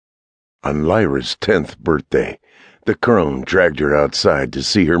On Lyra's 10th birthday, the crone dragged her outside to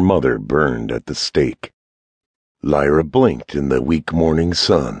see her mother burned at the stake. Lyra blinked in the weak morning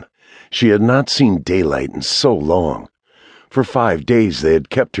sun. She had not seen daylight in so long. For 5 days they had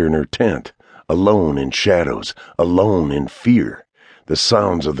kept her in her tent, alone in shadows, alone in fear, the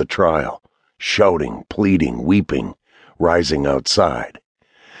sounds of the trial, shouting, pleading, weeping, rising outside.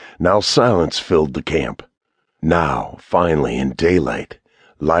 Now silence filled the camp. Now, finally, in daylight,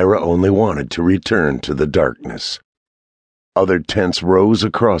 Lyra only wanted to return to the darkness. Other tents rose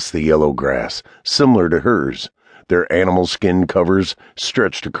across the yellow grass, similar to hers, their animal skin covers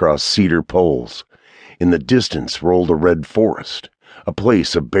stretched across cedar poles. In the distance rolled a red forest, a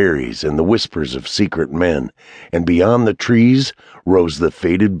place of berries and the whispers of secret men, and beyond the trees rose the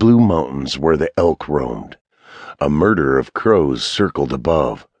faded blue mountains where the elk roamed. A murder of crows circled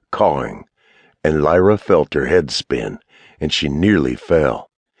above, cawing, and Lyra felt her head spin, and she nearly fell.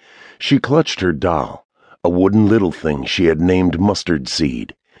 She clutched her doll, a wooden little thing she had named Mustard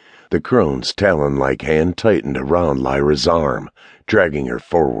Seed. The crone's talon-like hand tightened around Lyra's arm, dragging her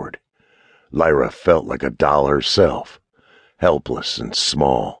forward. Lyra felt like a doll herself, helpless and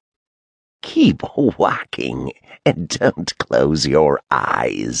small. "Keep walking, and don't close your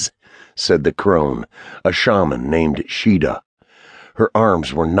eyes," said the crone, a shaman named Sheeta. Her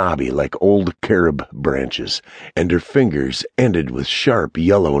arms were knobby like old carob branches, and her fingers ended with sharp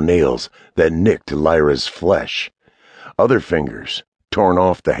yellow nails that nicked Lyra's flesh. Other fingers, torn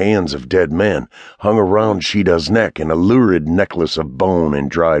off the hands of dead men, hung around Sheeta's neck in a lurid necklace of bone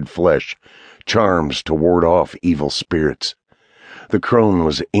and dried flesh, charms to ward off evil spirits. The crone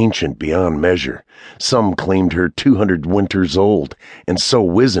was ancient beyond measure. Some claimed her 200 winters old, and so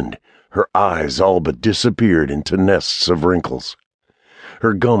wizened, her eyes all but disappeared into nests of wrinkles.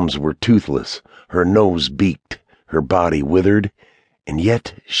 Her gums were toothless, her nose beaked, her body withered, and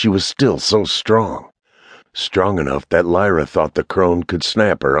yet she was still so strong. Strong enough that Lyra thought the crone could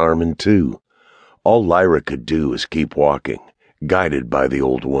snap her arm in two. All Lyra could do was keep walking, guided by the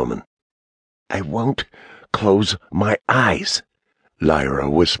old woman. "I won't close my eyes," Lyra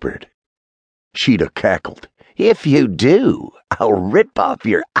whispered. Sheeta cackled. "If you do, I'll rip off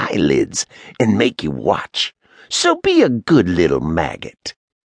your eyelids and make you watch. So be a good little maggot."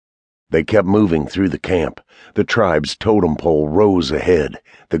 They kept moving through the camp. The tribe's totem pole rose ahead,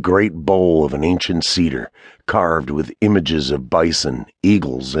 the great bole of an ancient cedar, carved with images of bison,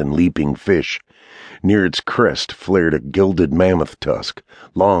 eagles, and leaping fish. Near its crest flared a gilded mammoth tusk,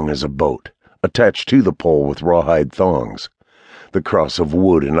 long as a boat, attached to the pole with rawhide thongs. The cross of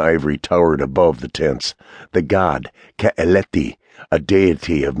wood and ivory towered above the tents, the god Ka'eleti, a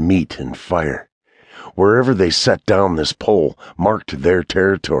deity of meat and fire. Wherever they set down this pole marked their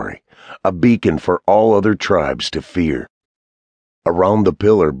territory, a beacon for all other tribes to fear. Around the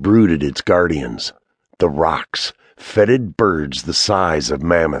pillar brooded its guardians, the rocks, fetid birds the size of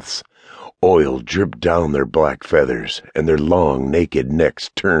mammoths. Oil dripped down their black feathers, and their long, naked necks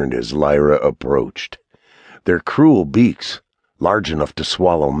turned as Lyra approached. Their cruel beaks, large enough to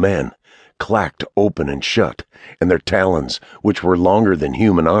swallow men, clacked open and shut, and their talons, which were longer than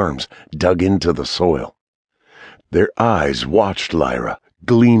human arms, dug into the soil. Their eyes watched Lyra,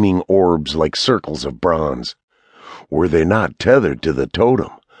 gleaming orbs like circles of bronze. Were they not tethered to the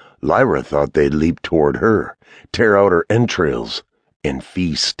totem, Lyra thought they'd leap toward her, tear out her entrails, and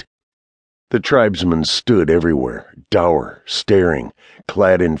feast. The tribesmen stood everywhere, dour, staring,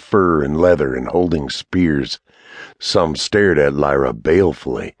 clad in fur and leather and holding spears. Some stared at Lyra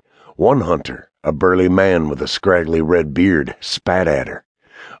balefully. One hunter, a burly man with a scraggly red beard, spat at her.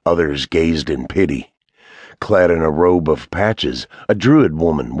 Others gazed in pity. Clad in a robe of patches, a druid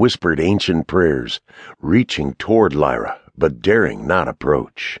woman whispered ancient prayers, reaching toward Lyra, but daring not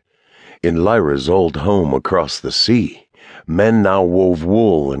approach. In Lyra's old home across the sea, men now wove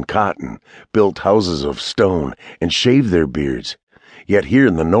wool and cotton, built houses of stone, and shaved their beards. Yet here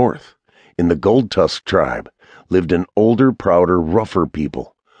in the north, in the Gold Tusk tribe, lived an older, prouder, rougher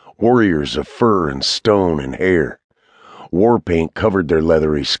people, warriors of fur and stone and hair. War paint covered their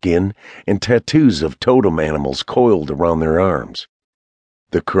leathery skin, and tattoos of totem animals coiled around their arms.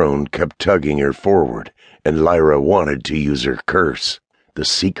 The crone kept tugging her forward, and Lyra wanted to use her curse, the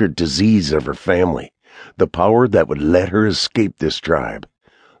secret disease of her family, the power that would let her escape this tribe,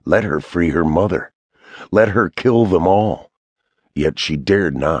 let her free her mother, let her kill them all. Yet she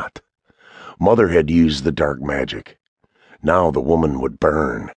dared not. Mother had used the dark magic. Now the woman would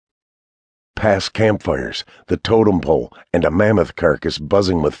burn. Past campfires, the totem pole, and a mammoth carcass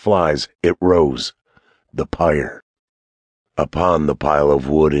buzzing with flies, it rose. The pyre. Upon the pile of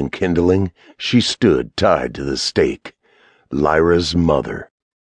wood and kindling, she stood tied to the stake, Lyra's mother.